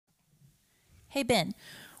Hey, Ben,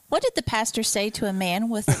 what did the pastor say to a man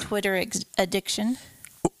with a Twitter addiction?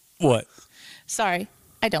 What? Sorry,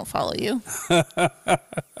 I don't follow you.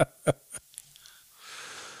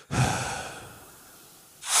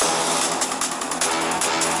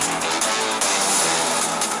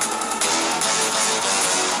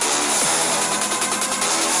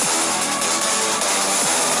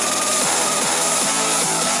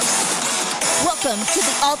 Welcome to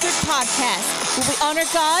the Altered Podcast, where we honor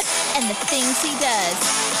God and the things He does.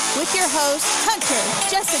 With your hosts, Hunter,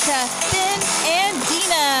 Jessica, Ben, and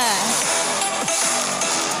Dina.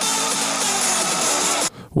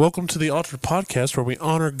 Welcome to the Altered Podcast, where we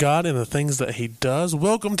honor God and the things that He does.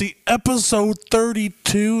 Welcome to episode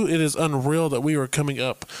 32. It is unreal that we are coming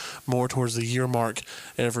up more towards the year mark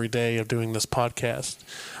every day of doing this podcast.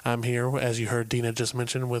 I'm here, as you heard Dina just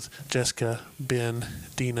mention, with Jessica, Ben,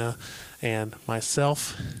 Dina, and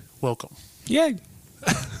myself. Welcome. Yay.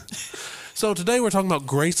 So today we're talking about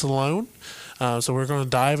grace alone. So we're going to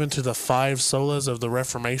dive into the 5 solas of the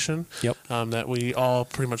Reformation. Yep. That we all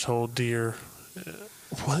pretty much hold dear.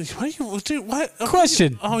 What are you do? What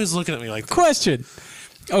Question. You're always looking at me like that. Question.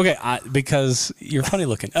 Okay, because you're funny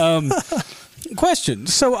looking. Question.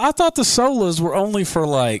 So I thought the solas were only for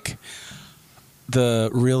like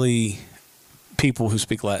the really people who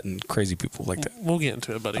speak Latin, crazy people like that. We'll get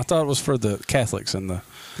into it, buddy. I thought it was for the Catholics and the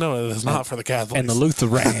No, it is not for the Catholics. and the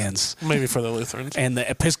Lutherans Maybe for the Lutherans. and the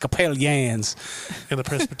Episcopalians And the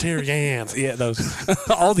Presbyterians. Yeah, those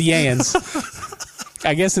all the yans.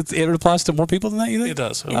 I guess it applies to more people than that. You think It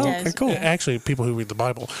does. Oh, okay, cool. Actually, people who read the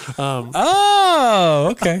Bible. Oh,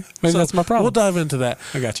 okay. Maybe So that's my problem. We'll dive into that.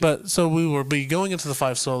 I got you. But so we will be going into the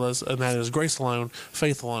 5 solas, and that is grace alone,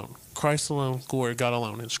 faith alone, Christ alone, glory, God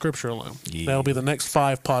alone, and Scripture alone. Yeah. That'll be the next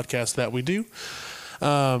 5 podcasts that we do.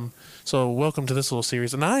 So welcome to this little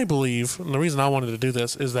series. And I believe, and the reason I wanted to do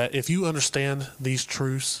this is that if you understand these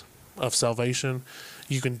truths of salvation,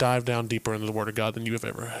 you can dive down deeper into the Word of God than you have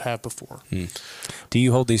ever have before. Do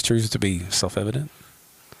you hold these truths to be self-evident?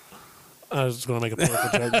 I was going to make a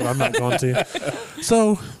political joke, but I'm not going to.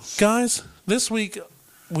 So, guys, this week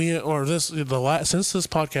since this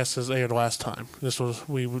podcast has aired last time,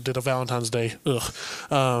 we did a Valentine's Day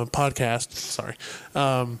podcast. Sorry.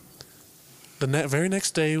 The very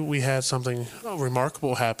next day, we had something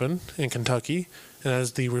remarkable happen in Kentucky, and that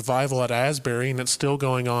is the revival at Asbury, and it's still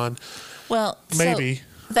going on. Well, Maybe.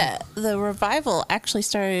 So the revival actually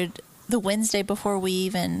started the Wednesday before we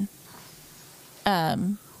even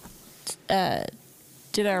did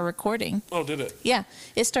our recording. Oh, did it? Yeah,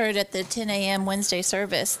 it started at the 10 a.m. Wednesday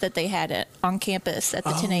service that they had on campus at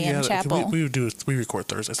the 10 a.m. chapel. We record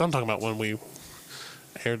Thursdays. So I'm talking about when we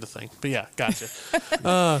aired the thing. But yeah,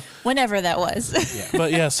 gotcha. Whenever that was. Yeah.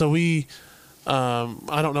 But yeah, so we,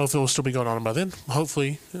 I don't know if it will still be going on by then.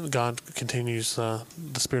 Hopefully, God continues the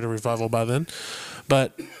spirit of revival by then.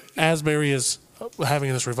 But Asbury is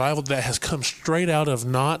having this revival that has come straight out of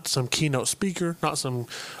not some keynote speaker, not some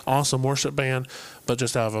awesome worship band, but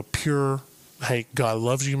just out of a pure, hey, God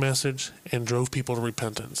loves you message, and drove people to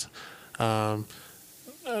repentance. So,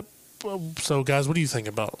 guys, what do you think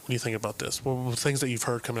about this? Well, things that you've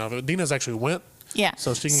heard coming out of it. Dina's actually went. Yeah.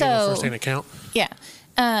 So she can give a first-hand account. Yeah.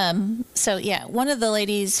 One of the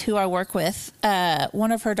ladies who I work with,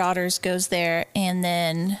 one of her daughters goes there, and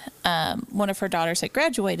then one of her daughters had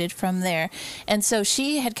graduated from there. And so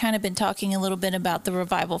she had kind of been talking a little bit about the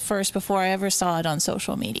revival first before I ever saw it on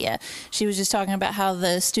social media. She was just talking about how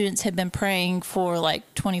the students had been praying for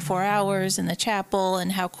like 24 hours in the chapel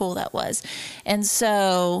and how cool that was. And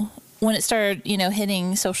so when it started,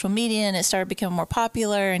 hitting social media and it started becoming more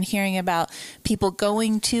popular and hearing about people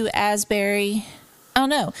going to Asbury, I don't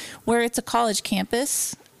know, where it's a college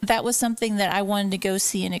campus, that was something that I wanted to go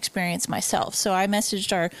see and experience myself. So I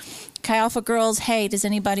messaged our Chi Alpha girls, hey, does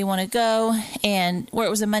anybody want to go? And where it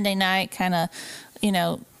was a Monday night, kind of,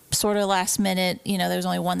 sort of last minute, there was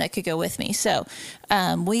only one that could go with me. So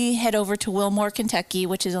we head over to Wilmore, Kentucky,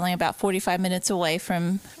 which is only about 45 minutes away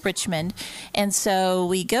from Richmond. And so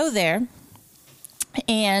we go there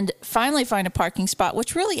and finally find a parking spot,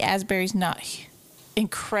 which really Asbury's not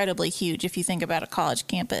incredibly huge if you think about a college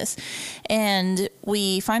campus. And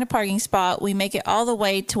we find a parking spot. We make it all the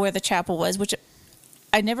way to where the chapel was, which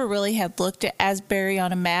I never really had looked at Asbury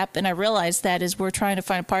on a map, and I realized that as we're trying to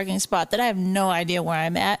find a parking spot that I have no idea where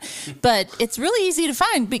I'm at. But it's really easy to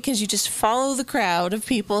find because you just follow the crowd of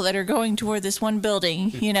people that are going toward this one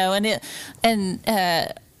building, and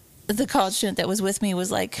the college student that was with me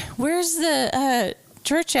was like, where's the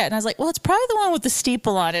church at? And I was like, well, it's probably the one with the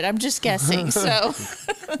steeple on it. I'm just guessing. So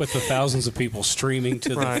With the thousands of people streaming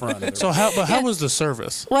to the front. So how was the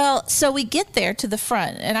service? Well, so we get there to the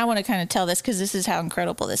front, and I want to kind of tell this because this is how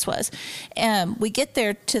incredible this was. We get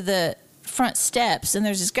there to the front steps, and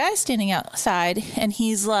there's this guy standing outside, and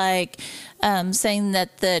he's like saying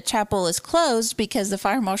that the chapel is closed because the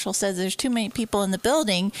fire marshal says there's too many people in the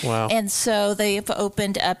building. Wow. And so they've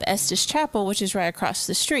opened up Estes Chapel, which is right across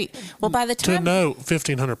the street. Well, by the time... To know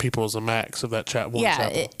 1,500 people is the max of that chapel.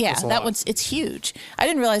 It's huge. I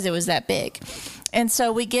didn't realize it was that big. And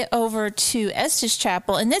so we get over to Estes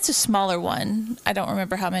Chapel, and it's a smaller one. I don't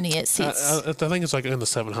remember how many it seats. I think it's like in the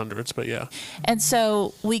 700s, but yeah. And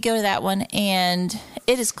so we go to that one, and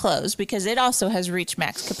it is closed because it also has reached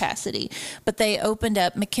max capacity. But they opened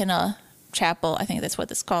up McKenna Chapel, I think that's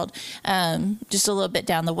what it's called, just a little bit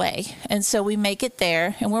down the way. And so we make it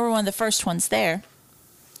there, and we were one of the first ones there.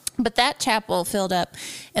 But that chapel filled up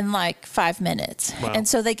in like 5 minutes. Wow. And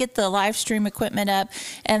so they get the live stream equipment up,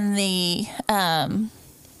 and the,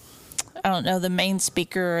 the main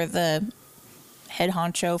speaker or the head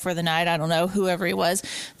honcho for the night, I don't know, whoever he was,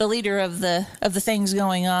 the leader of the things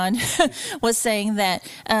going on, was saying that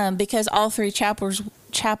because all three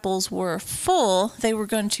chapels were full, they were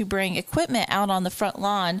going to bring equipment out on the front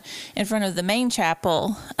lawn in front of the main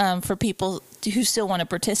chapel for people who still want to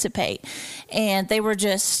participate. And they were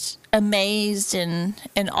just amazed and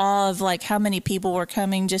in awe of like how many people were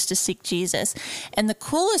coming just to seek Jesus. And the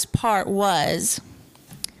coolest part was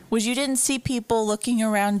you didn't see people looking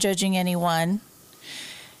around judging anyone.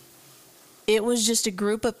 It was just a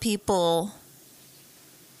group of people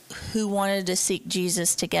who wanted to seek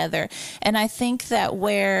Jesus together. And I think that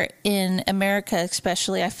where in America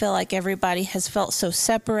especially, I feel like everybody has felt so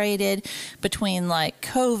separated between like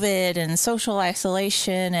COVID and social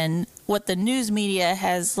isolation and what the news media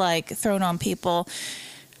has like thrown on people.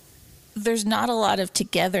 There's not a lot of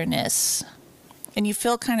togetherness, and you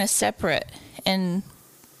feel kind of separate and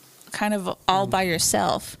kind of all by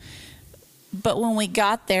yourself. But when we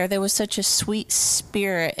got there, there was such a sweet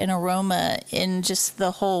spirit and aroma in just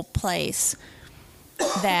the whole place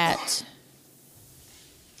that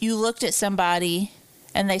you looked at somebody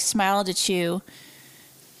and they smiled at you,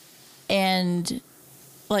 and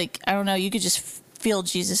like, I don't know, you could just feel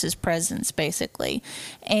Jesus's presence basically.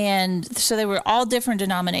 And so they were all different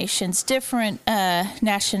denominations, different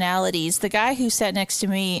nationalities. The guy who sat next to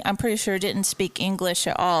me, I'm pretty sure didn't speak English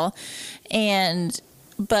at all.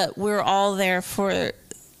 But we're all there for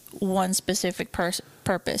one specific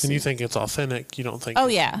purpose. And you think it's authentic? You don't think? Oh,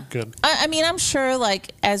 it's yeah. Good. I mean, I'm sure,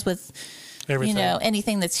 like as with Everything.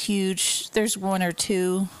 Anything that's huge, there's one or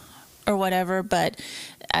two or whatever. But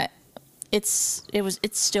it's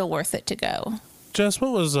still worth it to go. Jess,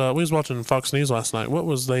 what was we was watching Fox News last night? What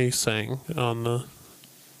was they saying on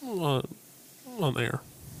air?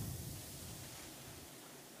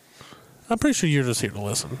 I'm pretty sure you're just here to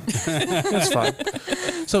listen. That's fine.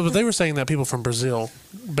 So, but they were saying that people from Brazil,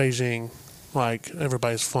 Beijing, like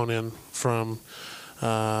everybody's flown in from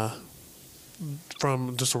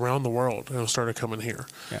just around the world and started coming here.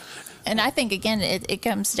 Yeah. And I think again, it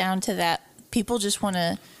comes down to that people just want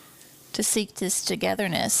to seek this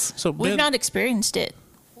togetherness. So we've not experienced it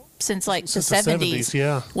since the 70s,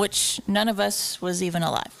 yeah. Which none of us was even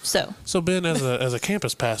alive. So Ben, as a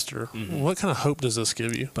campus pastor, what kind of hope does this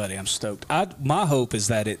give you? Buddy, I'm stoked. My hope is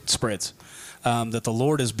that it spreads, that the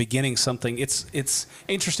Lord is beginning something. It's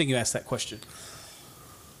interesting you asked that question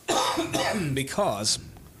because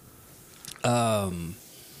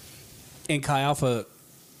in Chi Alpha,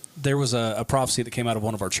 there was a prophecy that came out of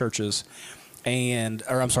one of our churches, out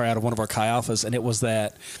of one of our Chi Alphas, and it was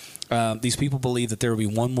that these people believe that there will be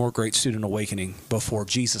one more great student awakening before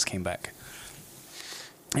Jesus came back.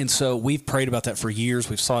 And so we've prayed about that for years.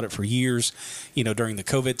 We've sought it for years. During the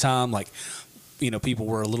COVID time, people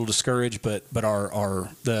were a little discouraged, but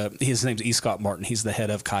his name's E. Scott Martin. He's the head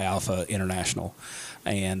of Chi Alpha International,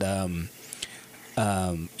 and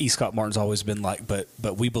E. Scott Martin's always been like, but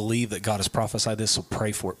we believe that God has prophesied this, so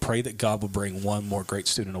pray for it. Pray that God will bring one more great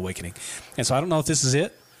student awakening. And so I don't know if this is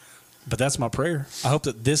it, but that's my prayer. I hope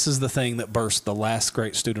that this is the thing that bursts the last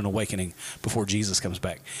great student awakening before Jesus comes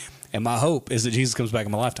back. And my hope is that Jesus comes back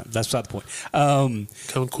in my lifetime. That's beside the point.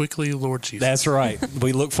 Come quickly, Lord Jesus. That's right.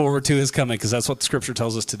 We look forward to his coming because that's what the Scripture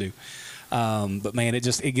tells us to do. But man,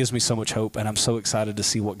 it gives me so much hope, and I'm so excited to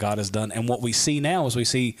see what God has done. And what we see now is we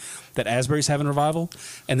see that Asbury's having revival,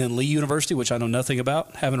 and then Lee University, which I know nothing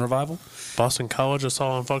about, having revival. Boston College, I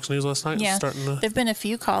saw on Fox News last night. yeah, there've been a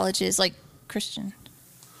few colleges like Christian.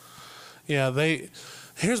 Yeah,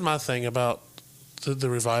 here's my thing about the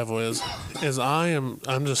revival is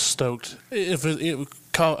I'm just stoked. If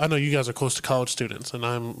I know you guys are close to college students, and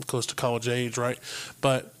I'm close to college age, right?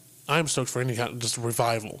 But I'm stoked for any kind of just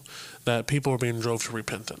revival, that people are being drove to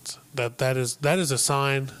repentance. That is a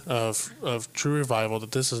sign of true revival.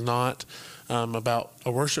 That this is not about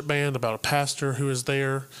a worship band, about a pastor who is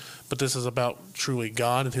there, but this is about truly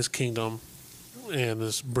God and His kingdom, and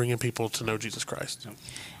is bringing people to know Jesus Christ.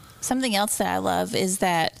 Something else that I love is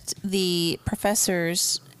that the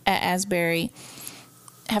professors at Asbury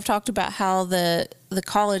have talked about how the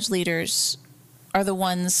college leaders are the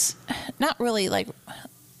ones not really like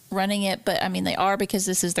running it, but I mean they are, because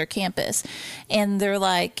this is their campus, and they're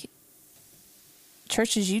like,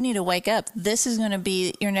 churches, you need to wake up. This is going to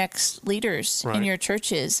be your next leaders in your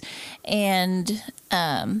churches, and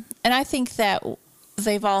I think that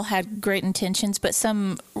they've all had great intentions, but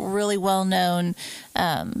some really well-known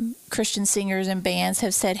Christian singers and bands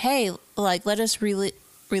have said, hey, like, let us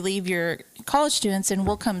relieve your college students and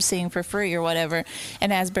we'll come sing for free or whatever.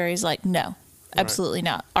 And Asbury's like, no, absolutely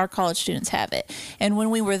not. Our college students have it. And when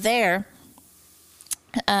we were there,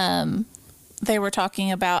 they were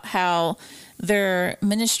talking about how their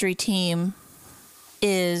ministry team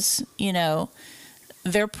is,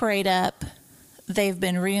 they're prayed up. They've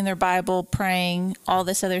been reading their Bible, praying, all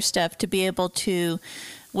this other stuff to be able to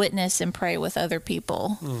witness and pray with other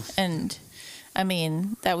people. And I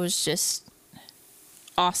mean, that was just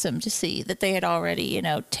awesome to see that they had already,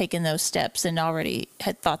 taken those steps and already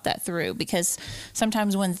had thought that through, because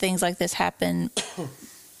sometimes when things like this happen,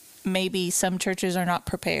 maybe some churches are not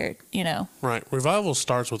prepared, Right. Revival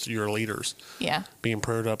starts with your leaders. Yeah. Being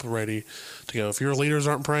prayed up, ready to go. If your leaders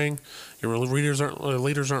aren't praying, your leaders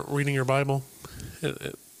aren't reading your Bible,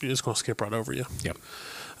 it's going to skip right over you. Yep.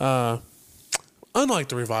 Unlike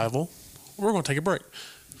the revival, we're going to take a break.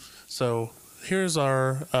 So here's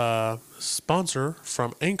our sponsor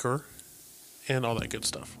from Anchor and all that good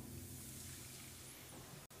stuff.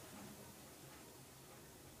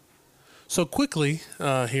 So quickly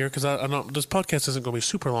here, because I know this podcast isn't going to be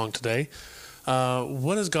super long today.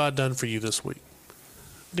 What has God done for you this week?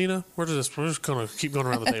 Dina, we're just going to keep going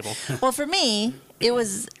around the table. Well, for me, it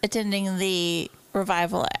was attending the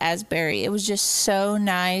revival at Asbury. It was just so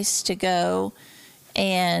nice to go,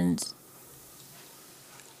 and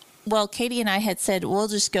well, Katie and I had said we'll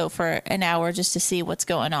just go for an hour just to see what's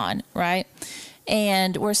going on, right?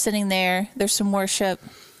 And we're sitting there. There's some worship.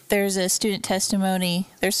 There's a student testimony.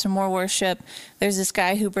 There's some more worship. There's this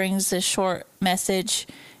guy who brings this short message,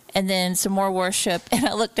 and then some more worship. And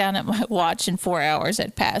I looked down at my watch, and 4 hours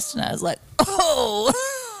had passed, and I was like, oh.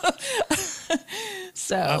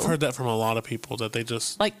 So I've heard that from a lot of people, that they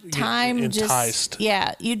just like time enticed.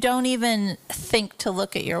 You don't even think to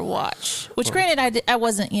look at your watch. Which, granted, I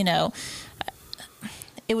wasn't.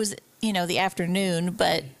 It was the afternoon,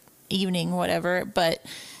 but evening, whatever. But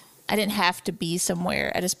I didn't have to be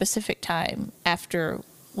somewhere at a specific time after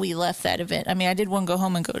we left that event. I mean, I did want to go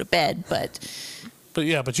home and go to bed, but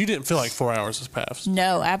you didn't feel like 4 hours has passed.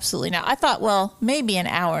 No, absolutely not. I thought, well, maybe an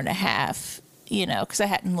hour and a half. Because I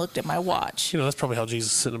hadn't looked at my watch. That's probably how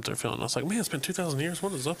Jesus is sitting up there feeling. I was like, man, it's been 2,000 years.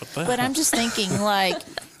 What is up with that? But I'm just thinking,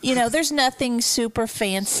 there's nothing super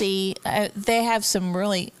fancy. They have some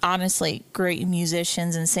really, honestly, great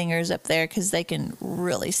musicians and singers up there, because they can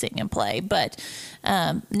really sing and play. But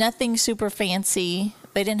nothing super fancy.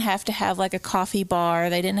 They didn't have to have like a coffee bar.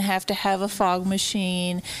 They didn't have to have a fog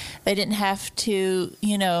machine. They didn't have to,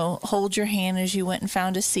 hold your hand as you went and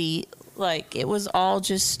found a seat. Like, it was all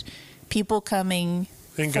just people coming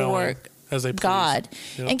and for as they God.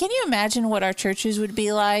 Yep. And can you imagine what our churches would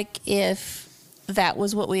be like if that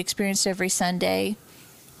was what we experienced every Sunday?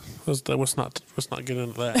 Let's not get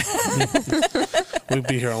into that. We'd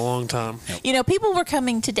be here a long time. People were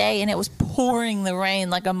coming today, and it was pouring the rain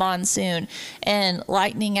like a monsoon, and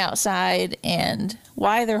lightning outside, and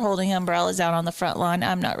why they're holding umbrellas out on the front lawn,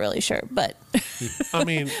 I'm not really sure. But I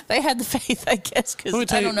mean, they had the faith, I guess, because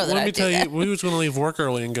I don't know that I'd do that. We was going to leave work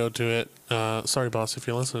early and go to it. Sorry, boss, if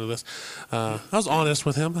you're listening to this. I was honest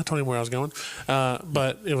with him. I told him where I was going.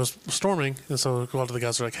 But it was storming, and so a lot of the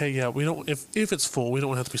guys were like, hey, yeah, we don't. If it's full, we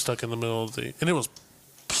don't have to be stuck in the middle of the. And it was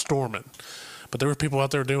storming. But there were people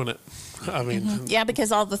out there doing it. I mean, yeah,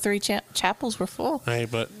 because all the three chapels were full. Hey,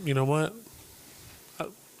 but you know what?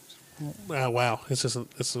 Wow, it's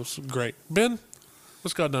just great. Ben,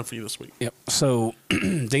 what's God done for you this week? Yep. So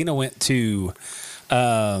Dina went to,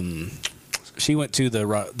 she went to the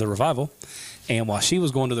revival, and while she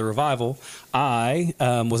was going to the revival, I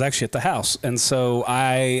was actually at the house, and so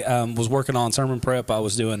I was working on sermon prep. I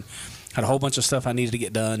was doing Had a whole bunch of stuff I needed to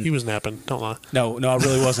get done. He was napping. Don't lie. No, I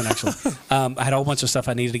really wasn't actually. I had a whole bunch of stuff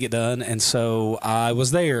I needed to get done, and so I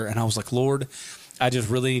was there, and I was like, Lord, I just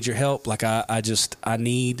really need your help. Like I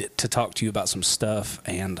need to talk to you about some stuff,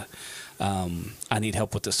 and I need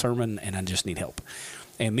help with the sermon, and I just need help.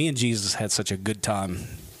 And me and Jesus had such a good time.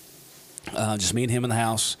 Just me and him in the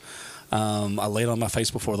house. I laid on my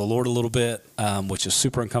face before the Lord a little bit, which is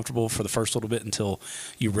super uncomfortable for the first little bit until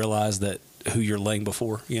you realize that who you're laying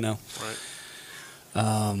before, you know.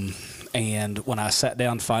 Right. And when I sat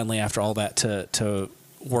down finally after all that to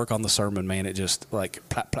work on the sermon, man, it just like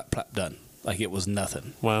plap, plap, plap, done. Like it was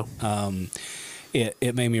nothing. Wow.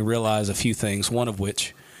 It made me realize a few things, one of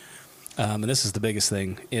which, and this is the biggest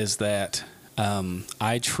thing, is that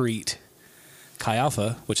I treat Chi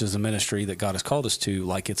Alpha, which is a ministry that God has called us to,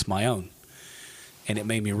 like it's my own. And it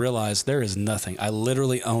made me realize there is nothing. I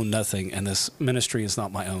literally own nothing, and this ministry is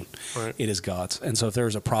not my own. Right. It is God's. And so if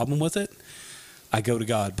there's a problem with it, I go to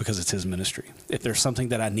God because it's his ministry. If there's something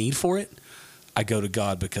that I need for it, I go to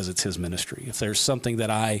God because it's his ministry. If there's something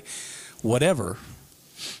that I go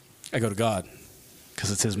to God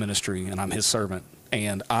because it's his ministry and I'm his servant.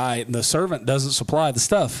 And the servant doesn't supply the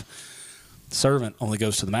stuff. The servant only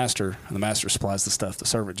goes to the master, and the master supplies the stuff. The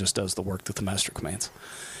servant just does the work that the master commands.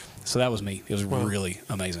 So that was me. It was really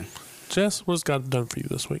amazing. Jess, what has God done for you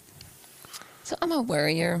this week? So I'm a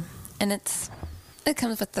worrier, and it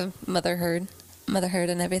comes with the motherhood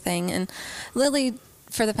and everything. And Lily,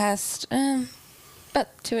 for the past about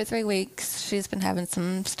 2 or 3 weeks, she's been having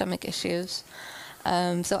some stomach issues.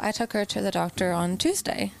 So I took her to the doctor on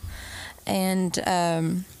Tuesday, and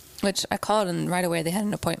which I called, and right away they had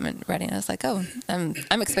an appointment ready. And I was like, oh, I'm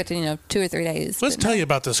expecting 2 or 3 days. Let's tell you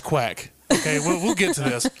about this quack. Okay, we'll get to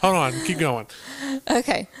this. Hold on, keep going.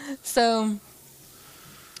 Okay, so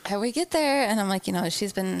we get there, and I'm like,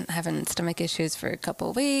 she's been having stomach issues for a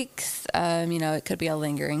couple of weeks. It could be a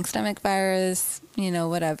lingering stomach virus,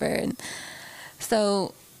 whatever. And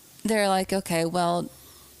so they're like, okay, well,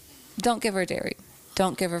 don't give her dairy.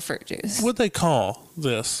 Don't give her fruit juice. What'd they call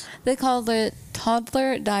this? They call it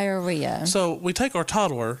toddler diarrhea. So we take our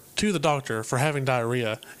toddler to the doctor for having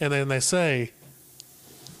diarrhea, and then they say,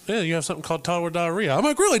 yeah, you have something called toddler diarrhea. I'm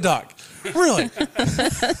like, really, doc? Really?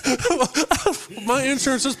 My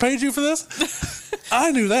insurance has paid you for this?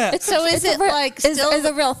 I knew that. So is it like still is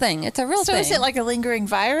a real thing? It's a real thing. So is it like a lingering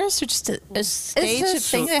virus or just a stage of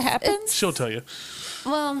thing that happens? She'll tell you.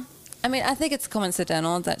 Well, I mean, I think it's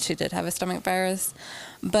coincidental that she did have a stomach virus,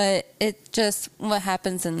 but it just, what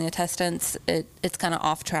happens in the intestines, it's kind of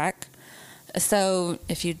off track. So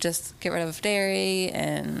if you just get rid of dairy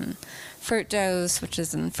and fruit juice, which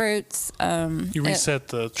is in fruits, you reset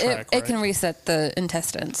the track, it can reset the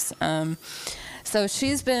intestines. So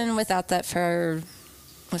she's been without that for,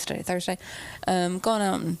 what's today, Thursday? Going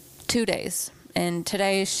on 2 days. And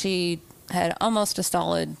today she had almost a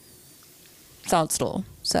solid stool.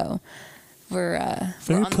 So we're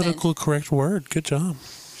very on the politically correct word. Good job.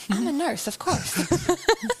 I'm a nurse, of course.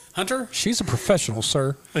 Hunter, she's a professional,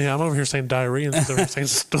 sir. Yeah, I'm over here saying diarrhea and over here saying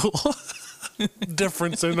stool.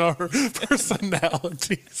 Difference in our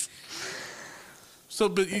personalities. So,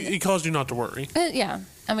 but he caused you not to worry. Yeah.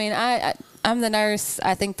 I mean, I'm the nurse.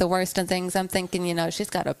 I think the worst in things, I'm thinking, she's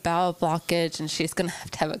got a bowel blockage and she's going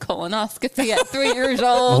to have a colonoscopy at 3 years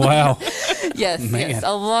old. Wow. Yes.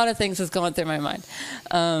 A lot of things was going through my mind.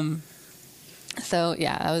 So,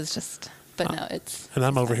 yeah, I was just, but no, it's. And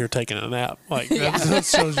I'm over here taking a nap. Like, that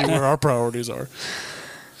shows you where our priorities are.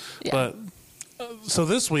 Yeah. But, so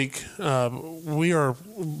this week, we are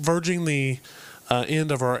verging the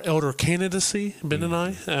end of our elder candidacy, Ben and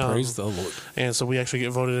I. Praise the Lord. And so we actually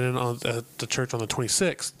get voted in at the church on the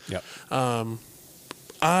 26th. Yep.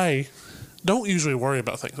 I don't usually worry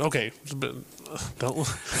about things. Okay. Don't.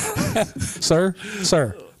 Sir,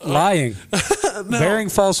 lying. No. Bearing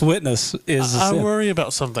false witness is a I sin. worry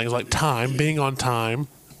about some things like time, being on time.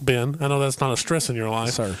 Ben, I know that's not a stress in your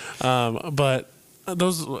life. Sir. But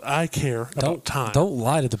those, I care about time. Don't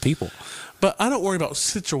lie to the people. But I don't worry about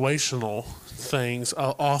situational things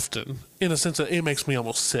often, in a sense that it makes me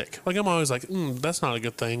almost sick. Like, I'm always like, that's not a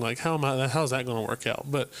good thing. Like, how's that going to work out?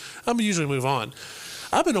 But I'm usually move on.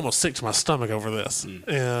 I've been almost sick to my stomach over this,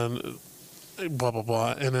 and blah blah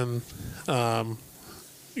blah. And then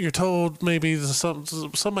you're told maybe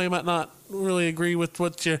somebody might not really agree with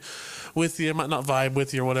you, might not vibe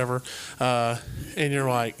with you or whatever, and you're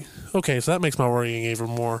like, okay, so that makes my worrying even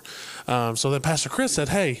more. So then Pastor Chris said,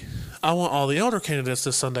 hey, I want all the elder candidates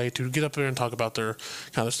this Sunday to get up there and talk about their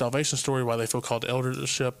kind of salvation story, why they feel called to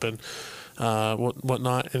eldership and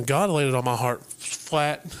whatnot. And God laid it on my heart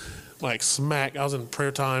flat, like smack. I was in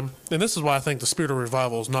prayer time, and this is why I think the spirit of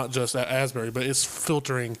revival is not just at Asbury, but it's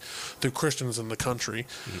filtering through Christians in the country.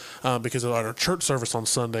 Because at our church service on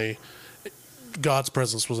Sunday, God's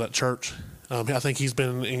presence was at church. I think he's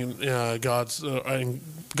been in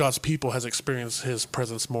God's people has experienced his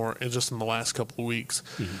presence more just in the last couple of weeks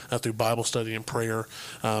through Bible study and prayer.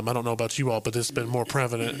 I don't know about you all, but it's been more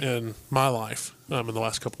prevalent in my life in the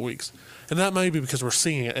last couple of weeks. And that may be because we're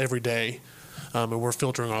seeing it every day, and we're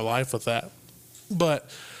filtering our life with that. But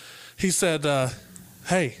he said,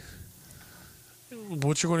 hey,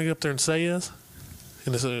 what you're going to get up there and say is,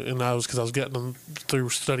 and I was getting them through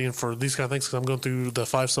studying for these kind of things because I'm going through the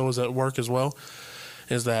 5 solas at work as well.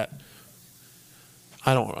 Is that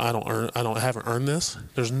I haven't earned this.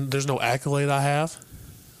 There's no accolade I have.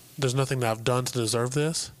 There's nothing that I've done to deserve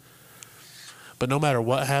this. But no matter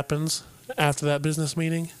what happens after that business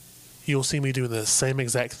meeting, you'll see me doing the same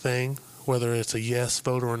exact thing, whether it's a yes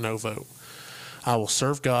vote or a no vote. I will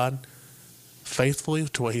serve God faithfully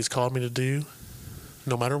to what He's called me to do,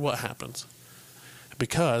 no matter what happens.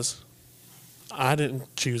 Because I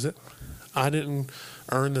didn't choose it. I didn't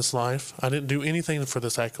earn this life. I didn't do anything for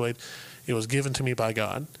this accolade. It was given to me by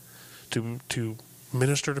God to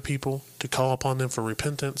minister to people, to call upon them for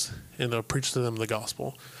repentance, and to preach to them the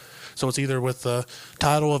gospel. So it's either with the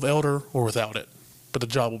title of elder or without it, but the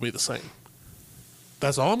job will be the same.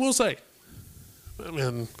 That's all I'm going to say.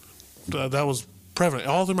 And that was prevalent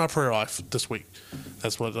all through my prayer life this week.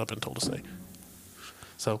 That's what I've been told to say.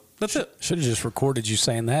 So that's it. Should have just recorded you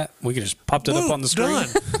saying that. We could just popped it up on the screen. Done.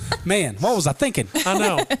 Man, what was I thinking? I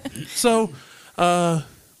know. So,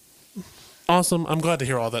 awesome. I'm glad to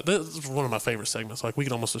hear all that. This is one of my favorite segments. Like, we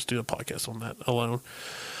could almost just do a podcast on that alone.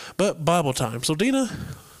 But Bible time. So, Dina,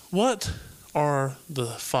 what are the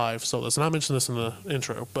 5 solas? And I mentioned this in the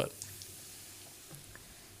intro, but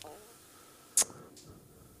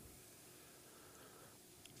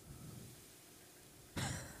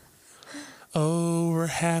oh, we're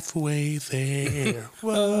halfway there.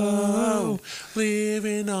 Whoa,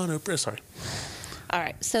 living on a prayer. Sorry. All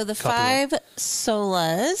right. So the 5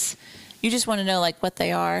 solas, you just want to know like what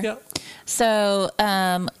they are. Yeah. So,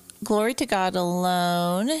 glory to God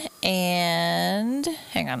alone, and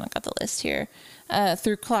hang on, I got the list here.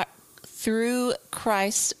 Through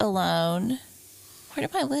Christ alone. Where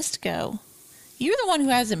did my list go? You're the one who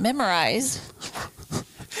has it memorized.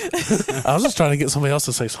 I was just trying to get somebody else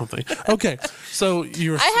to say something. Okay, so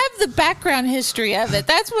you're. I have the background history of it.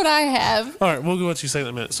 That's what I have. All right, we'll go what you say in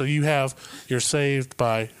a minute. So you're saved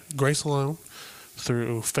by grace alone,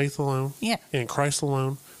 through faith alone, in Christ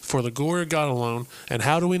alone, for the glory of God alone. And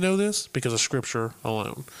how do we know this? Because of Scripture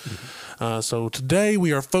alone. So today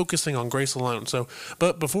we are focusing on grace alone. So,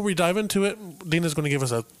 but before we dive into it, Dina's going to give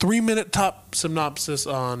us a 3-minute top synopsis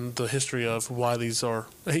on the history of why these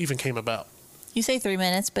even came about. You say 3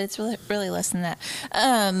 minutes, but it's really less than that.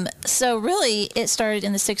 So really, it started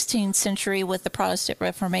in the 16th century with the Protestant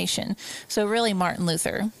Reformation. So really, Martin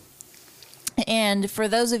Luther. And for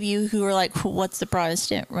those of you who are like, what's the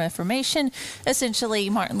Protestant Reformation? Essentially,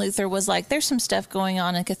 Martin Luther was like, there's some stuff going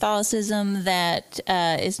on in Catholicism that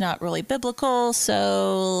is not really biblical,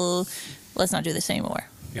 so let's not do this anymore.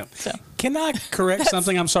 Yep. So. Can I correct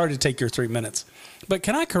something? I'm sorry to take your 3 minutes, but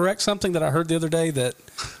can I correct something that I heard the other day that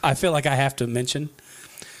I feel like I have to mention?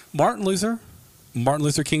 Martin Luther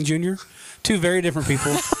King Jr., 2 very different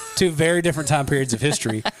people, 2 very different time periods of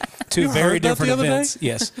history, 2 very different events.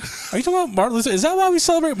 Yes. Are you talking about Martin Luther? Is that why we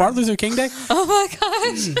celebrate Martin Luther King Day? Oh my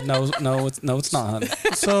gosh. No, it's not, honey.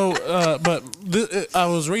 So, I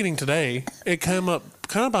was reading today. It came up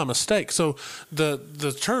kind of by mistake. So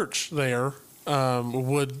the church there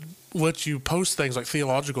would let you post things like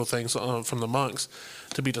theological things from the monks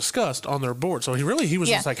to be discussed on their board. So he was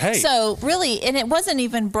just like, hey. So really, and it wasn't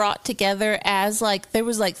even brought together as like, there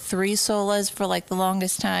was like 3 solas for like the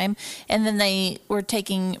longest time. And then they were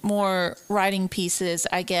taking more writing pieces,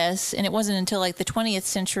 I guess. And it wasn't until like the 20th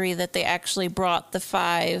century that they actually brought the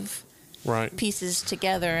 5 pieces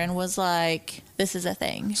together and was like, this is a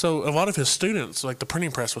thing. So a lot of his students, like the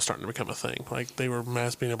printing press was starting to become a thing. Like they were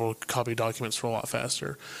being able to copy documents for a lot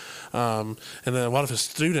faster. And then a lot of his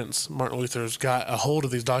students, Martin Luther's, got a hold of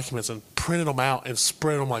these documents and printed them out and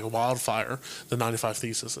spread them like wildfire, the 95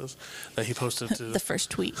 Theses that he posted to... The first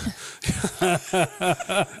tweet.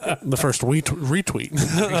 The first retweet.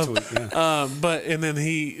 And then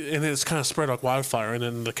it's kind of spread like wildfire, and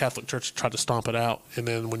then the Catholic Church tried to stomp it out. And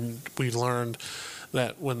then when we learned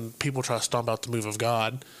that when people try to stomp out the move of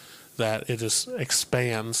God, that it just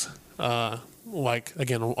expands like,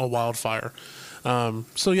 again, a wildfire.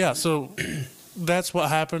 So that's what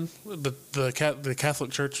happened. The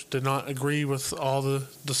Catholic Church did not agree with all the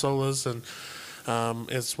solas, and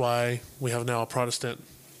it's why we have now a Protestant.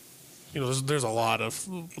 There's a lot of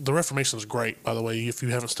the Reformation is great, by the way. If you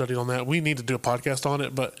haven't studied on that, we need to do a podcast on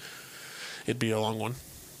it, but it'd be a long one.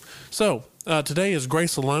 So today is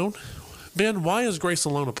grace alone. Ben, why is grace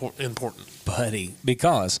alone important? Buddy,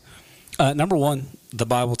 because number one, the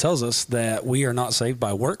Bible tells us that we are not saved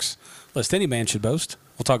by works, lest any man should boast.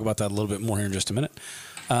 We'll talk about that a little bit more here in just a minute.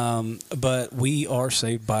 But we are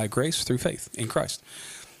saved by grace through faith in Christ.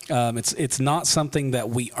 It's not something that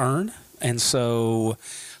we earn, and so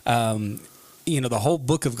the whole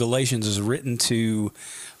book of Galatians is written to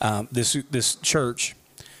this church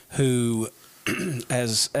who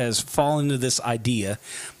has fallen into this idea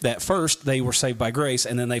that first they were saved by grace,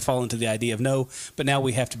 and then they fall into the idea of no, but now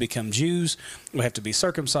we have to become Jews, we have to be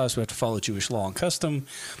circumcised, we have to follow Jewish law and custom.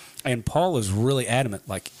 And Paul is really adamant,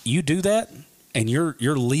 like, you do that, and you're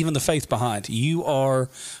leaving the faith behind. You are,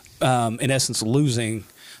 in essence, losing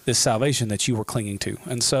this salvation that you were clinging to.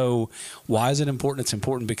 And so why is it important? It's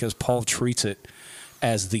important because Paul treats it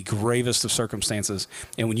as the gravest of circumstances.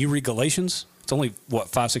 And when you read Galatians, it's only,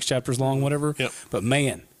 5-6 chapters long, whatever? Yep. But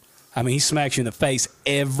man, I mean, he smacks you in the face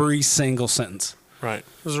every single sentence. Right.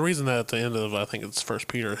 There's a reason that at the end of, I think it's 1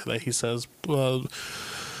 Peter, that he says,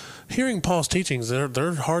 hearing Paul's teachings,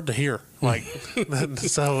 they're hard to hear. Like,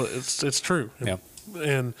 so it's true. Yeah.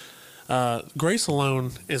 And grace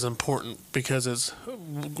alone is important because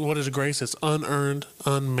what is grace? It's unearned,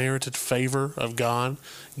 unmerited favor of God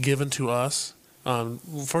given to us.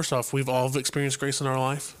 First off, we've all experienced grace in our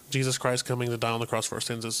life. Jesus Christ coming to die on the cross for our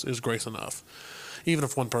sins is grace enough, even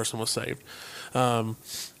if one person was saved.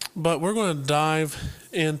 But we're going to dive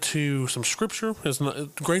into some scripture.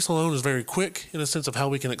 Grace alone is very quick in a sense of how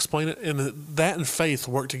we can explain it, and that and faith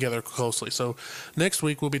work together closely. So next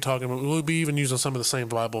week we'll be even using some of the same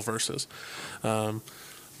Bible verses.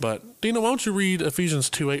 But Dina, why don't you read Ephesians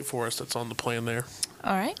 2:8 for us? That's on the plan there.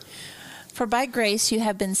 All right. For by grace you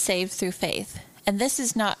have been saved through faith, and this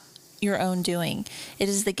is not your own doing. It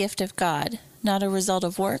is the gift of God, not a result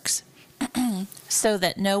of works, so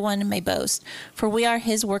that no one may boast. For we are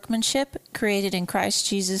his workmanship, created in Christ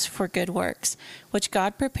Jesus for good works, which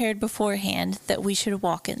God prepared beforehand that we should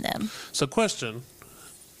walk in them. So question,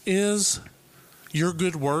 is your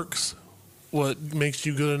good works what makes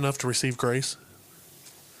you good enough to receive grace?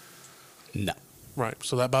 No. Right.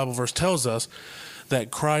 So that Bible verse tells us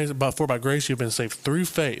that for by grace you've been saved through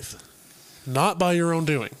faith, not by your own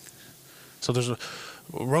doing. So there's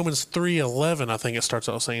Romans 3:11, I think it starts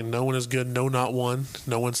out saying, no one is good, no, not one.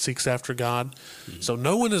 No one seeks after God. Mm-hmm. So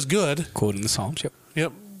no one is good. Quoting the Psalms, yep.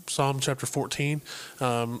 Yep, Psalm chapter 14,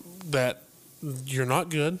 that you're not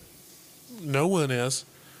good. No one is,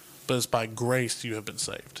 but it's by grace you have been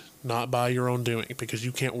saved, not by your own doing, because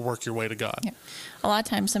you can't work your way to God. Yeah. A lot of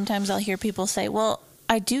times, sometimes I'll hear people say, well,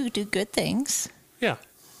 I do good things. Yeah.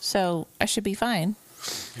 So I should be fine.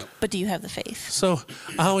 Yep. But do you have the faith? So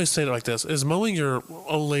I always say it like this: is mowing your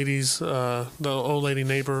old lady's, the old lady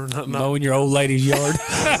neighbor, mowing your old lady's yard?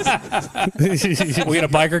 We got a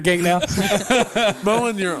biker gang now.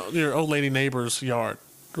 Mowing your old lady neighbor's yard,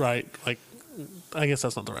 right? Like, I guess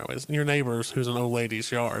that's not the right way. It's your neighbor's, who's an old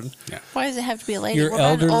lady's yard. Yeah. Why does it have to be a lady? Your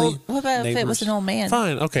elderly What about if it was neighbors. an old man?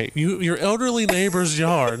 Fine, okay. Your elderly neighbor's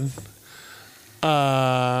yard.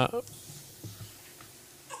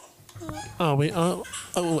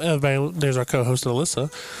 Everybody, there's our co-host Alyssa.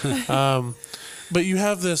 But you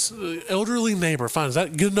have this elderly neighbor. Fine, is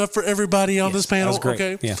that good enough for everybody on this panel? That was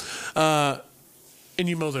great. Okay. Yeah. And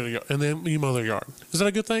you mow their yard, and then you mow their yard. Is that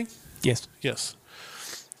a good thing? Yes. Yes.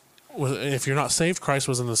 Well, if you're not saved, Christ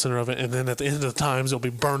was in the center of it, and then at the end of the times, it'll be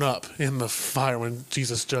burned up in the fire when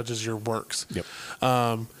Jesus judges your works. Yep.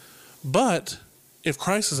 But if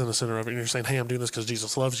Christ is in the center of it, and you're saying, "Hey, I'm doing this because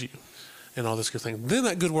Jesus loves you," and all this good thing, then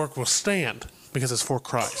that good work will stand because it's for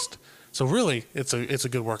Christ. So really, it's a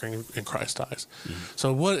good work in Christ's eyes. Mm-hmm.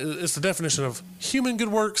 So it's the definition of human good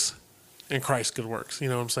works and Christ's good works. You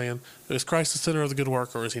know what I'm saying? Is Christ the center of the good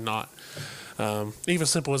work, or is he not? Even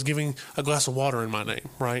simple as giving a glass of water in my name,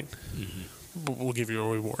 right? Mm-hmm. We'll give you a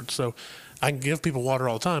reward. So I can give people water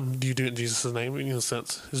all the time. Do you do it in Jesus' name? In a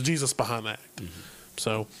sense, is Jesus behind that? Mm-hmm.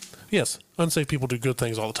 So, yes, unsaved people do good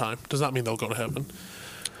things all the time. Does not mean they'll go to heaven.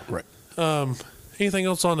 Right. Anything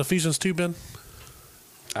else on Ephesians 2, Ben?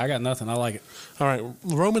 I got nothing. I like it. All right.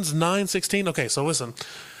 Romans 9:16. Okay, so listen.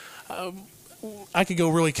 I could go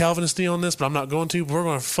really Calvinist-y on this, but I'm not going to. We're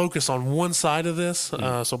going to focus on one side of this,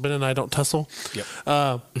 so Ben and I don't tussle. Yep.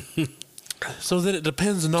 So that it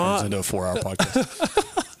depends not... Turns into a 4-hour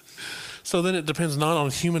podcast. So then it depends not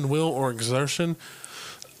on human will or exertion,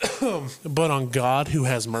 but on God who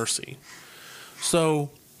has mercy. So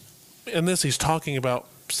in this, he's talking about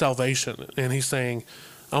salvation, and he's saying,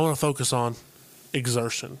 I want to focus on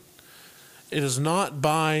exertion. It is not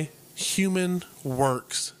by human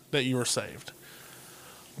works that you are saved,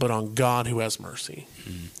 but on God who has mercy.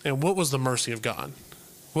 Mm-hmm. And what was the mercy of God?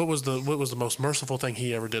 What was the most merciful thing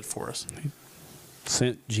he ever did for us? He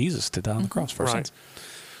sent Jesus to die on the cross for our sins.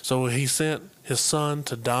 So he sent his son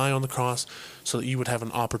to die on the cross so that you would have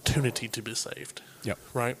an opportunity to be saved. Yep.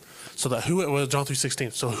 Right? So that John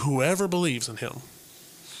 3:16. So whoever believes in him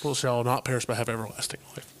shall not perish but have everlasting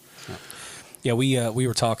life. Yeah, we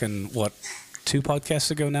were talking 2 podcasts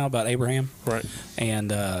ago now about Abraham. Right.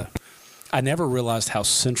 And I never realized how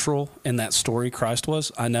central in that story Christ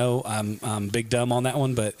was. I know I'm big dumb on that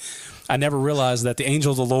one, but I never realized that the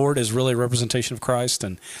angel of the Lord is really a representation of Christ.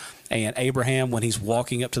 And Abraham, when he's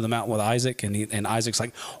walking up to the mountain with Isaac, and Isaac's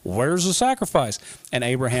like, where's the sacrifice? And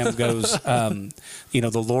Abraham goes,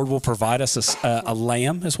 the Lord will provide us a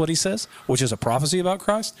lamb, is what he says, which is a prophecy about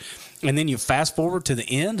Christ. And then you fast forward to the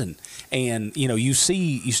end, and you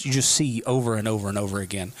just see over and over and over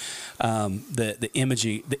again the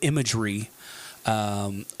imagery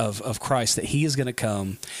of Christ, that he is going to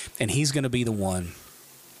come and he's going to be the one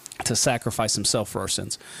to sacrifice himself for our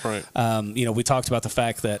sins. Right. We talked about the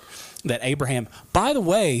fact that Abraham, by the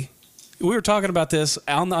way, we were talking about this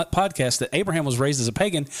on that podcast, that Abraham was raised as a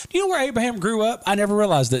pagan. Do you know where Abraham grew up? I never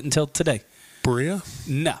realized it until today. Berea?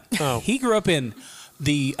 No. Oh. He grew up in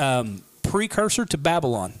the precursor to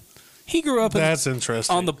Babylon. He grew up That's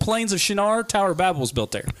interesting. on the plains of Shinar. Tower of Babel was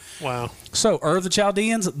built there. Wow. So Ur of the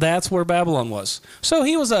Chaldeans, that's where Babylon was. So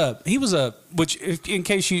he was a which, in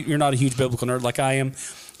case you're not a huge biblical nerd like I am,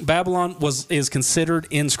 Babylon is considered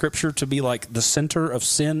in Scripture to be like the center of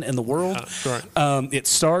sin in the world. Right. It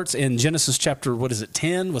starts in Genesis chapter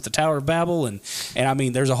 10 with the Tower of Babel, and I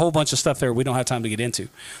mean there's a whole bunch of stuff there we don't have time to get into.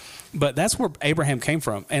 But that's where Abraham came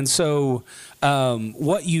from. And so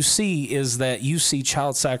what you see is that you see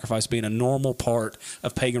child sacrifice being a normal part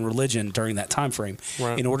of pagan religion during that time frame.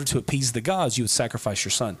 Right. In order to appease the gods, you would sacrifice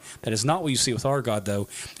your son. That is not what you see with our God, though.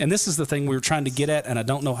 And this is the thing we were trying to get at, and I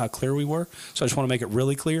don't know how clear we were, so I just want to make it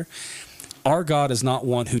really clear. Our God is not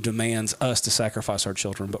one who demands us to sacrifice our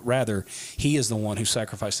children, but rather he is the one who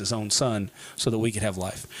sacrificed his own son so that we could have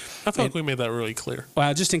life. I feel like we made that really clear.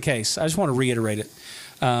 Well, just in case, I just want to reiterate it.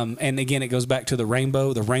 And again, it goes back to the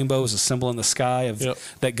rainbow. The rainbow is a symbol in the sky of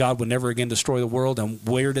that God would never again destroy the world. And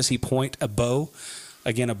where does he point a bow?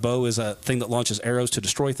 Again, a bow is a thing that launches arrows to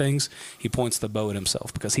destroy things. He points the bow at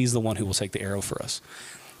himself because he's the one who will take the arrow for us.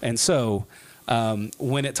 And so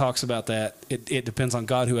when it talks about that, it depends on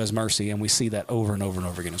God who has mercy, and we see that over and over and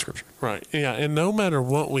over again in Scripture. Right. Yeah. And no matter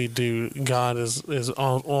what we do, God is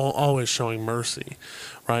always showing mercy,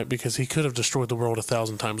 right? Because he could have destroyed the world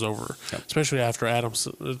 1,000 times over, especially after Adam,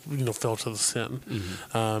 fell to the sin,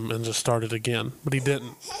 and just started again. But he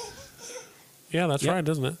didn't. Yeah, that's right,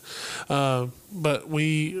 isn't it? But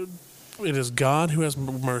it is God who has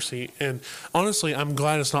mercy, and honestly, I'm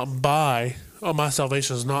glad it's not my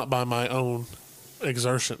salvation is not by my own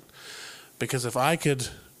exertion, because if I could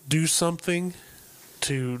do something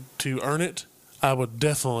to earn it, I would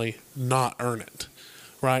definitely not earn it,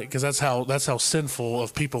 right? Because that's how sinful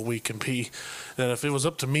of people we can be. That if it was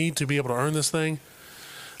up to me to be able to earn this thing,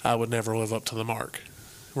 I would never live up to the mark,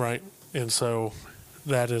 right? And so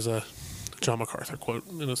that is a John MacArthur quote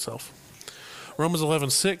in itself. Romans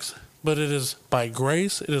 11:6. But it is by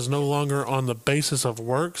grace; it is no longer on the basis of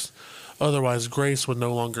works. Otherwise, grace would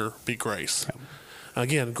no longer be grace.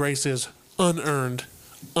 Again, grace is unearned,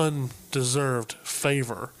 undeserved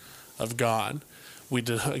favor of God. You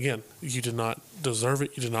did not deserve it.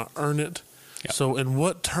 You did not earn it. Yep. So in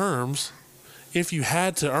what terms, if you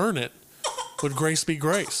had to earn it, would grace be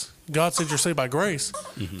grace? God said you're saved by grace,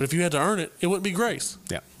 but if you had to earn it, it wouldn't be grace.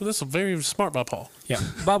 Yeah. Well, that's very smart by Paul. Yeah.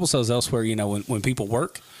 The Bible says elsewhere, when people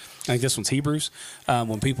work, I think this one's Hebrews,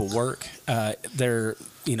 when people work, the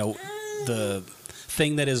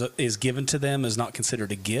thing that is given to them is not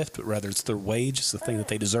considered a gift, but rather it's their wage. It's the thing that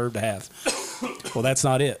they deserve to have. Well, that's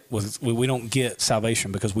not it. We don't get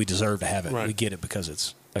salvation because we deserve to have it. Right. We get it because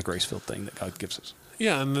it's a grace-filled thing that God gives us.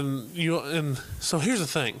 Yeah, and so here's the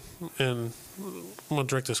thing, and I'm going to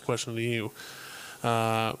direct this question to you.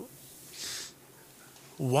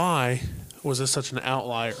 Why was this such an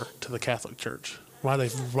outlier to the Catholic Church? Why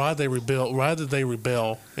did they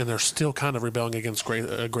rebel, and they're still kind of rebelling against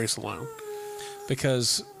grace alone?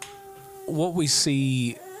 Because what we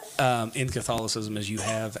see in Catholicism is you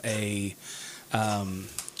have a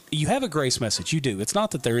grace message. You do. It's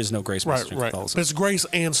not that there is no grace message in Catholicism. But it's grace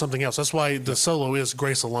and something else. That's why the solo is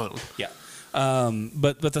grace alone. Yeah.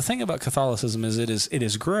 But the thing about Catholicism is it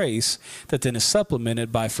is grace that then is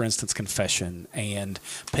supplemented by, for instance, confession and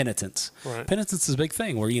penitence. Right. Penitence is a big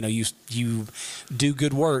thing where you do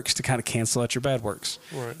good works to kind of cancel out your bad works.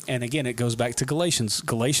 Right. And again, it goes back to Galatians.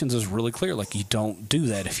 Galatians is really clear. Like, you don't do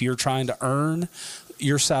that. If you're trying to earn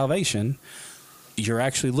your salvation, you're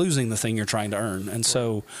actually losing the thing you're trying to earn. And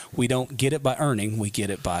so we don't get it by earning, we get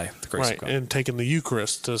it by the grace of God. And taking the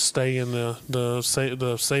Eucharist to stay in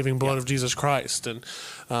the saving blood of Jesus Christ, and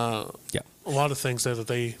a lot of things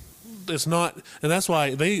that it's not, and that's why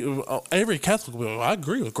every Catholic will, I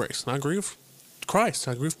agree with grace, and I agree with Christ,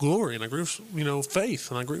 and I agree with glory, and I agree with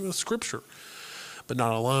faith, and I agree with Scripture, but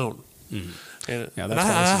not alone. And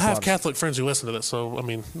I have Catholic friends who listen to this, so I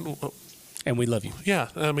mean, and we love you. Yeah,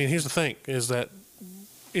 I mean, here's the thing: is that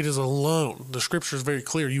it is alone. The Scripture is very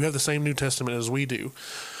clear. You have the same New Testament as we do.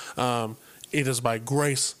 It is by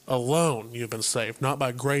grace alone you've been saved, not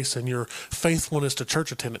by grace and your faithfulness to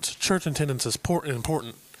church attendance. Church attendance is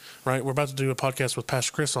important, right? We're about to do a podcast with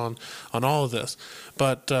Pastor Chris on all of this,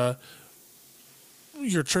 but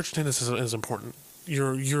your church attendance is important.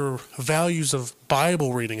 Your values of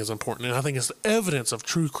Bible reading is important, and I think it's evidence of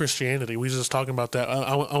true Christianity. We were just talking about that.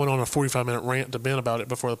 I went on a 45-minute rant to Ben about it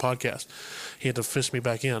before the podcast. He had to fish me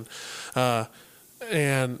back in.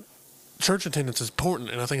 And church attendance is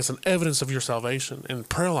important, and I think it's an evidence of your salvation. And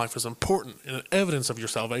prayer life is important and an evidence of your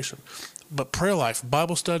salvation. But prayer life,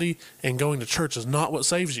 Bible study, and going to church is not what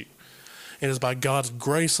saves you. It is by God's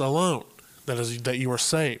grace alone that you are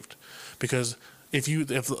saved, because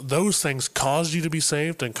if those things caused you to be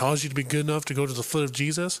saved and caused you to be good enough to go to the foot of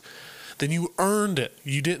Jesus, then you earned it.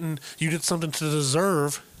 You did something to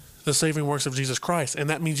deserve the saving works of Jesus Christ, and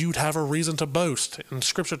that means you'd have a reason to boast. And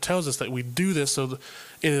Scripture tells us that we do this so that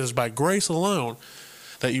it is by grace alone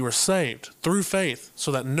that you are saved through faith,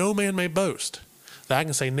 so that no man may boast. That I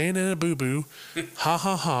can say, "Nay, nay, boo, boo, ha,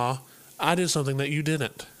 ha, ha, I did something that you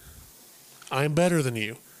didn't. I am better than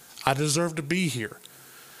you. I deserve to be here.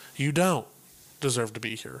 You don't deserve to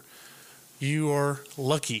be here. You are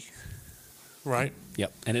lucky," right?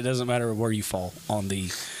 Yep. And it doesn't matter where you fall on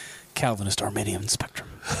the Calvinist Arminian spectrum.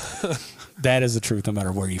 That is the truth, no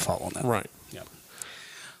matter where you fall on that. Right. Yep.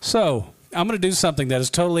 So I'm going to do something that is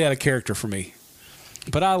totally out of character for me,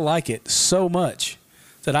 but I like it so much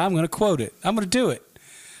that I'm going to quote it. I'm going to do it.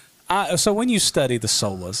 So when you study the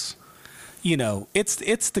solas, it's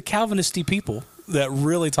the Calvinisty people that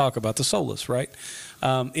really talk about the solas, right?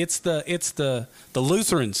 It's the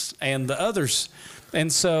Lutherans and the others.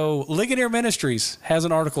 And so Ligonier Ministries has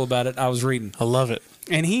an article about it I was reading. I love it.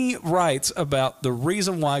 And he writes about the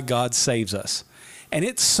reason why God saves us. And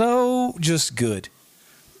it's so just good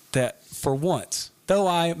that for once, though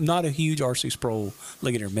I am not a huge R.C. Sproul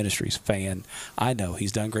Ligonier Ministries fan, I know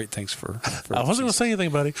he's done great things for I wasn't going to say anything,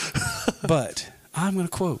 buddy. But I'm going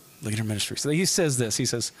to quote Ligonier Ministries. He says this. He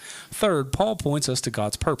says, "Third, Paul points us to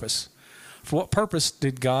God's purpose. For what purpose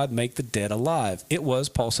did God make the dead alive? It was,"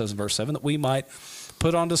 Paul says in verse 7, "that we might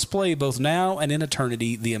put on display both now and in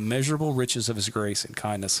eternity the immeasurable riches of his grace and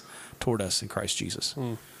kindness toward us in Christ Jesus."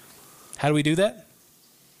 How do we do that?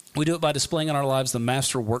 We do it by displaying in our lives the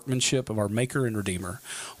master workmanship of our Maker and Redeemer.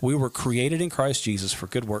 We were created in Christ Jesus for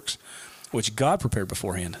good works, which God prepared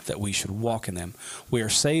beforehand that we should walk in them. We are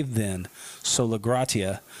saved then, sola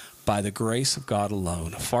gratia, by the grace of God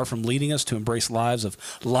alone, far from leading us to embrace lives of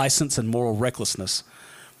license and moral recklessness.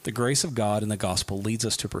 The grace of God in the gospel leads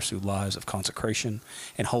us to pursue lives of consecration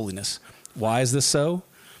and holiness. Why is this so?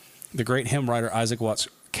 The great hymn writer Isaac Watts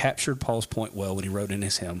captured Paul's point well when he wrote in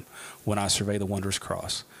his hymn, "When I survey the wondrous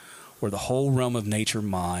cross, where the whole realm of nature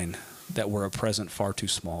mine, that were a present far too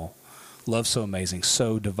small, love so amazing,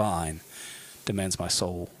 so divine, demands my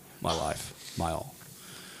soul, my life, my all."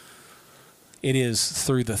 It is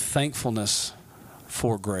through the thankfulness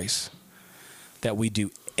for grace that we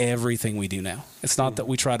do everything we do now. It's not that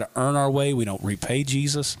we try to earn our way. We don't repay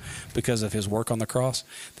Jesus because of his work on the cross.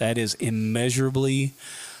 That is immeasurably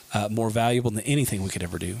more valuable than anything we could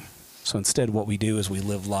ever do. So instead, what we do is we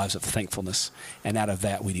live lives of thankfulness, and out of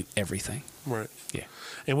that, we do everything. Right. Yeah.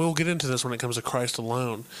 And we'll get into this when it comes to Christ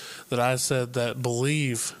alone, that I said that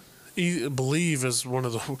believe is one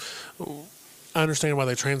of the... I understand why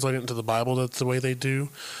they translate it into the Bible that's the way they do,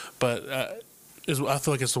 but I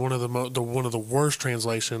feel like it's one of the worst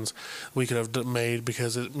translations we could have made,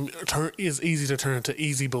 because it is easy to turn into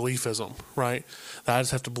easy beliefism, right? That I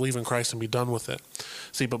just have to believe in Christ and be done with it.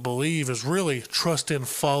 See, but believe is really trust in,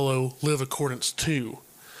 follow, live accordance to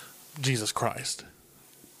Jesus Christ,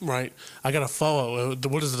 right? I got to follow.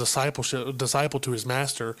 What is the disciple to his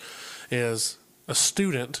master? Is a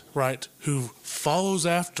student, right, who follows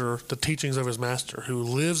after the teachings of his master, who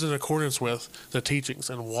lives in accordance with the teachings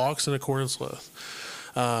and walks in accordance with,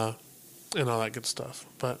 and all that good stuff.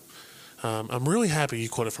 But I'm really happy you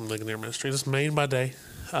quoted from Ligonier Ministry. This Main by Day.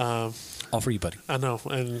 All for you, buddy. I know,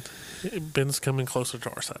 and Ben's coming closer to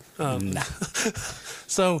our side. Nah.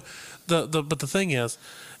 So, but the thing is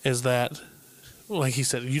that, like he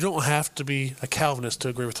said, you don't have to be a Calvinist to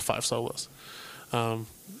agree with the five solas.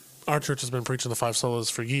 Our church has been preaching the five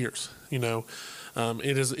solas for years. It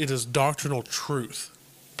is doctrinal truth.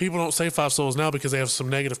 People don't say five solas now because they have some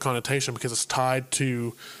negative connotation because it's tied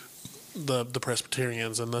to the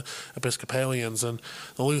Presbyterians and the Episcopalians and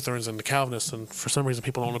the Lutherans and the Calvinists, and for some reason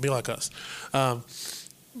people don't want to be like us.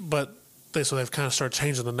 But they've kind of started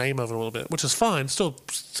changing the name of it a little bit, which is fine. Still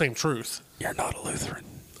same truth. You're not a Lutheran.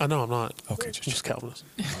 I know I'm not. Okay, just Calvinist.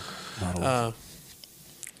 Not a Lutheran.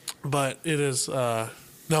 But it is.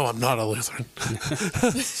 No, I'm not a Lutheran.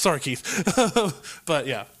 Sorry, Keith. But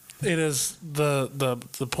yeah, it is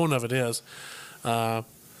the point of it is.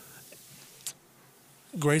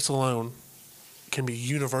 Grace alone can be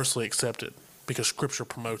universally accepted because Scripture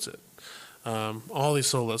promotes it. All these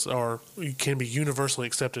solas can be universally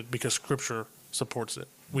accepted because Scripture supports it.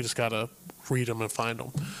 We just got to read them and find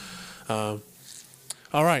them.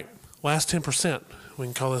 All right, last 10%. We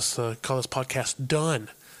can call this podcast done.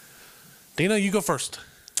 Dina, you go first.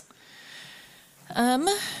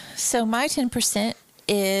 So my 10%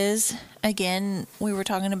 is, again, we were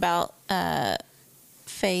talking about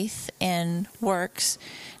faith and works,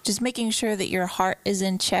 just making sure that your heart is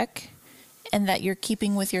in check and that you're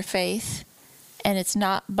keeping with your faith, and it's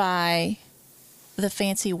not by the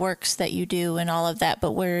fancy works that you do and all of that,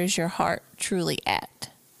 but where is your heart truly at?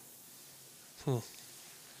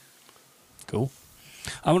 Cool.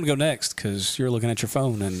 I want to go next because you're looking at your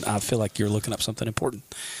phone, and I feel like you're looking up something important.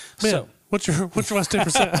 Man, So, what's your last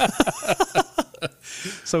 10%?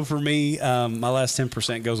 so for me, my last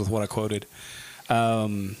 10% goes with what I quoted.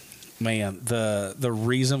 Man, the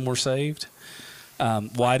reason we're saved.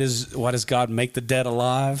 Why does God make the dead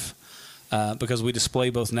alive? Because we display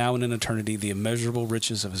both now and in eternity the immeasurable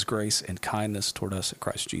riches of His grace and kindness toward us at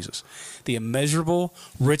Christ Jesus. The immeasurable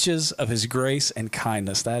riches of His grace and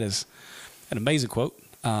kindness. That is an amazing quote.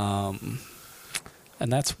 And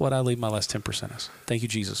that's what I leave my last 10% as. Thank you,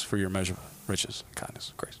 Jesus, for your immeasurable riches,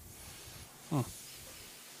 kindness, grace.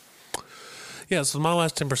 Yeah, so my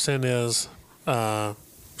last 10% is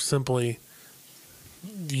simply,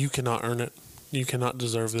 you cannot earn it. You cannot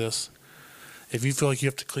deserve this. If you feel like you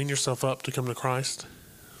have to clean yourself up to come to Christ,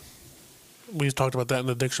 we talked about that in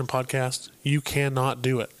the Addiction podcast. You cannot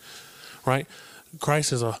do it, right?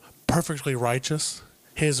 Christ is a perfectly righteous.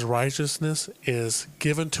 His righteousness is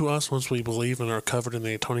given to us once we believe and are covered in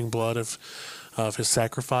the atoning blood of His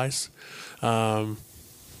sacrifice.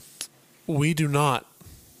 We do not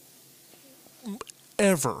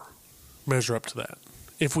ever measure up to that.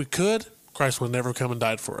 If we could, Christ would never come and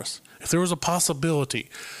died for us. If there was a possibility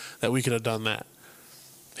that we could have done that,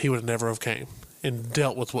 He would never have came and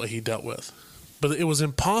dealt with what He dealt with. But it was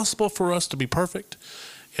impossible for us to be perfect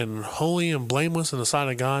and holy and blameless in the sight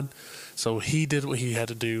of God. So He did what He had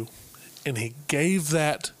to do, and He gave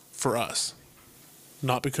that for us.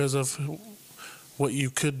 Not because of what you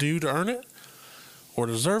could do to earn it or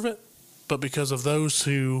deserve it, but because of those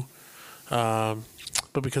who, but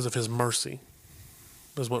because of His mercy,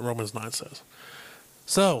 is what Romans 9 says.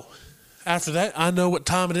 So, after that, I know what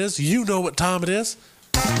time it is. You know what time it is.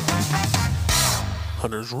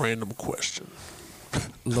 Hunter's random question.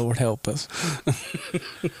 Lord help us.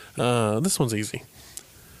 This one's easy.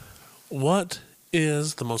 What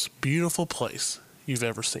is the most beautiful place you've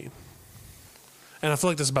ever seen? And I feel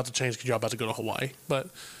like this is about to change because you're about to go to Hawaii. But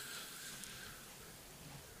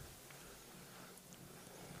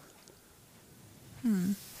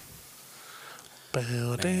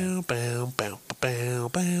bow down, bow, bow, bow,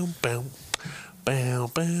 bow, bow,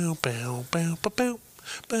 bow, bow, bow, bow, bow.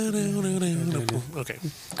 Okay.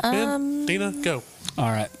 Ben, Dina, go. All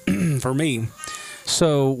right. For me,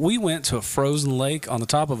 so we went to a frozen lake on the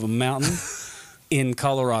top of a mountain in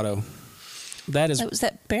Colorado. Was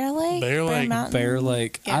that Bear Lake? Bear Lake. Mountain? Bear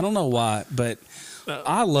Lake. Yeah. I don't know why, but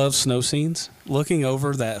I love snow scenes. Looking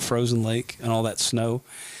over that frozen lake and all that snow.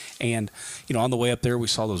 And, on the way up there, we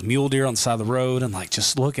saw those mule deer on the side of the road and,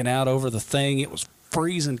 just looking out over the thing. It was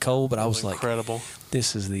freezing cold, but I was incredible. Like,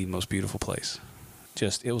 this is the most beautiful place.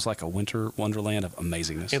 It was like a winter wonderland of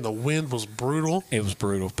amazingness. And the wind was brutal. It was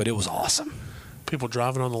brutal, but it was awesome. People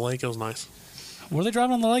driving on the lake, it was nice. Were they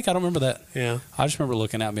driving on the lake? I don't remember that. Yeah. I just remember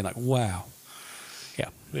looking out and being like, wow. Yeah.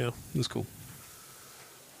 It was cool.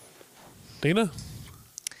 Dina?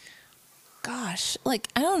 gosh, like,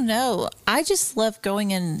 I don't know. I just love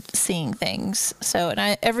going and seeing things. So,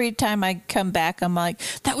 and every time I come back, I'm like,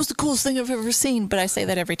 that was the coolest thing I've ever seen. But I say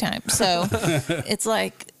that every time. So it's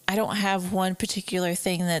like, I don't have one particular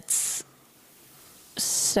thing that's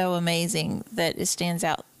so amazing that it stands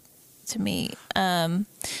out to me. Now,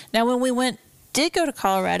 when we did go to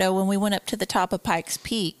Colorado, when we went up to the top of Pikes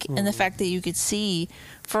Peak, and the fact that you could see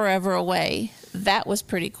forever away, that was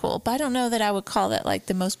pretty cool. But I don't know that I would call that like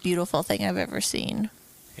the most beautiful thing I've ever seen.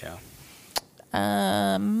 Yeah.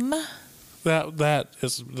 That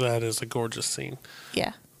is a gorgeous scene.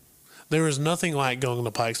 Yeah. There is nothing like going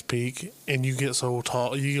to Pikes Peak and you get so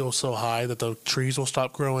tall, you go so high that the trees will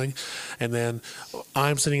stop growing. And then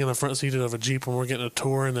I'm sitting in the front seat of a Jeep when we're getting a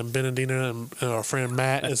tour, and then Ben and Dina and our friend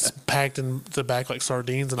Matt is packed in the back like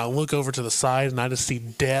sardines. And I look over to the side and I just see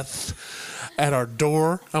death at our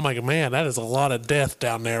door. I'm like, man, that is a lot of death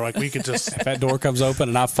down there. Like, we could just. If that door comes open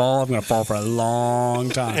and I fall, I'm going to fall for a long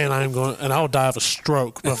time. And I'll die of a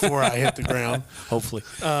stroke before I hit the ground. Hopefully.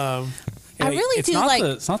 I really it's do not like.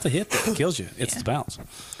 it's not the hit that kills you. It's the bounce.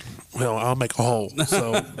 Well, I'll make a hole.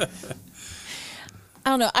 So. I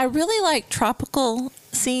don't know. I really like tropical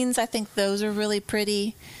scenes. I think those are really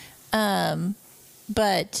pretty.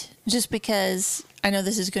 But just because I know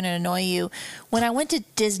this is going to annoy you, when I went to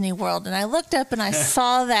Disney World and I looked up and I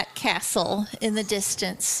saw that castle in the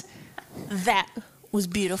distance, that was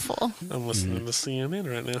beautiful. I'm listening to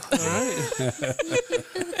CNN right now.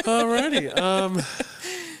 All right. Alrighty.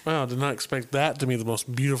 Wow, did not expect that to be the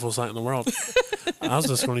most beautiful sight in the world. I was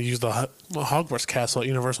just going to use the Hogwarts Castle at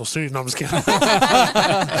Universal Studios. No, I'm just kidding.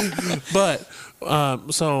 But,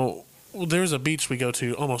 so there's a beach we go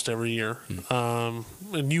to almost every year. And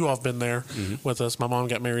you all have been there with us. My mom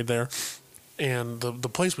got married there. And the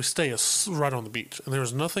place we stay is right on the beach. And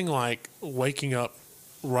there's nothing like waking up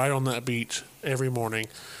right on that beach every morning.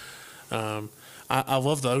 I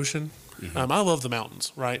love the ocean. I love the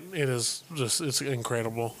mountains, right? It is just, it's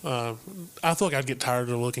incredible. I feel like I'd get tired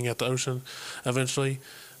of looking at the ocean eventually.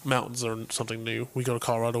 Mountains are something new. We go to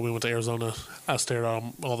Colorado, we went to Arizona. I stare at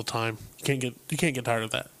them all the time. You can't get tired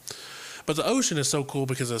of that. But the ocean is so cool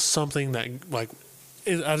because it's something that, like,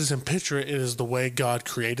 I just can picture it is the way God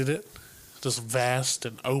created it. Just vast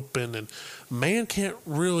and open, and man can't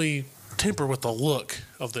really temper with the look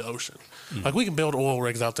of the ocean. Like, we can build oil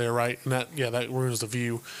rigs out there, right? And that ruins the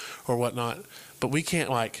view or whatnot. But we can't,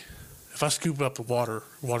 like, if I scoop up the water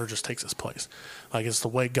just takes its place. Like, it's the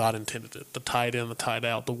way God intended it. The tide in, the tide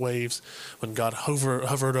out, the waves, when God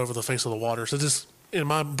hovered over the face of the water. So just, in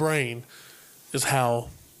my brain, is how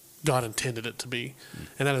God intended it to be.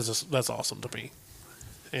 And that's awesome to me.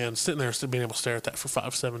 And sitting there, being able to stare at that for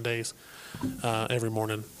 5-7 days every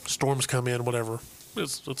morning. Storms come in, whatever.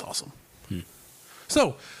 It's awesome.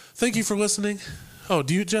 So, thank you for listening. Oh,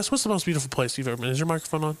 Jess, what's the most beautiful place you've ever been? Is your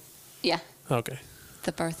microphone on? Yeah. Okay.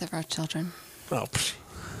 The birth of our children. Oh,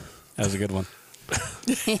 That was a good one.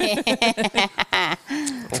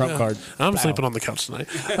 Trump card. I'm sleeping on the couch tonight.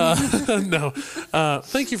 No.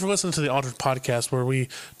 Thank you for listening to the Altered Podcast, where we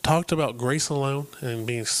talked about grace alone and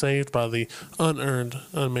being saved by the unearned,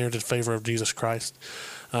 unmerited favor of Jesus Christ.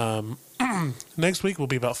 Next week will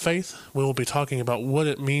be about faith. We will be talking about what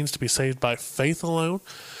it means to be saved by faith alone.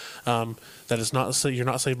 That is not you're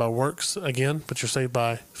not saved by works again, but you're saved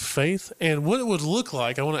by faith, and what it would look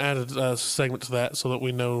like. I want to add a segment to that so that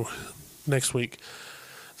we know next week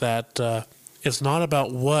that it's not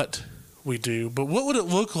about what we do, but what would it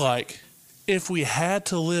look like if we had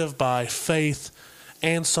to live by faith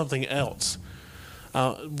and something else?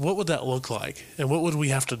 What would that look like, and what would we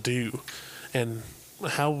have to do, and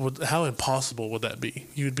how impossible would that be?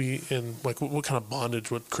 You'd be in, like, what kind of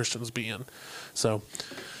bondage would Christians be in? So,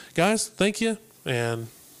 guys, thank you, and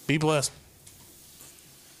be blessed.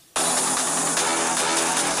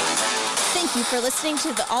 Thank you for listening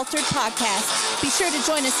to the Altered Podcast. Be sure to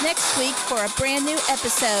join us next week for a brand new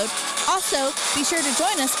episode. Also, be sure to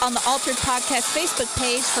join us on the Altered Podcast Facebook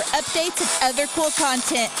page for updates and other cool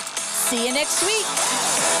content. See you next week.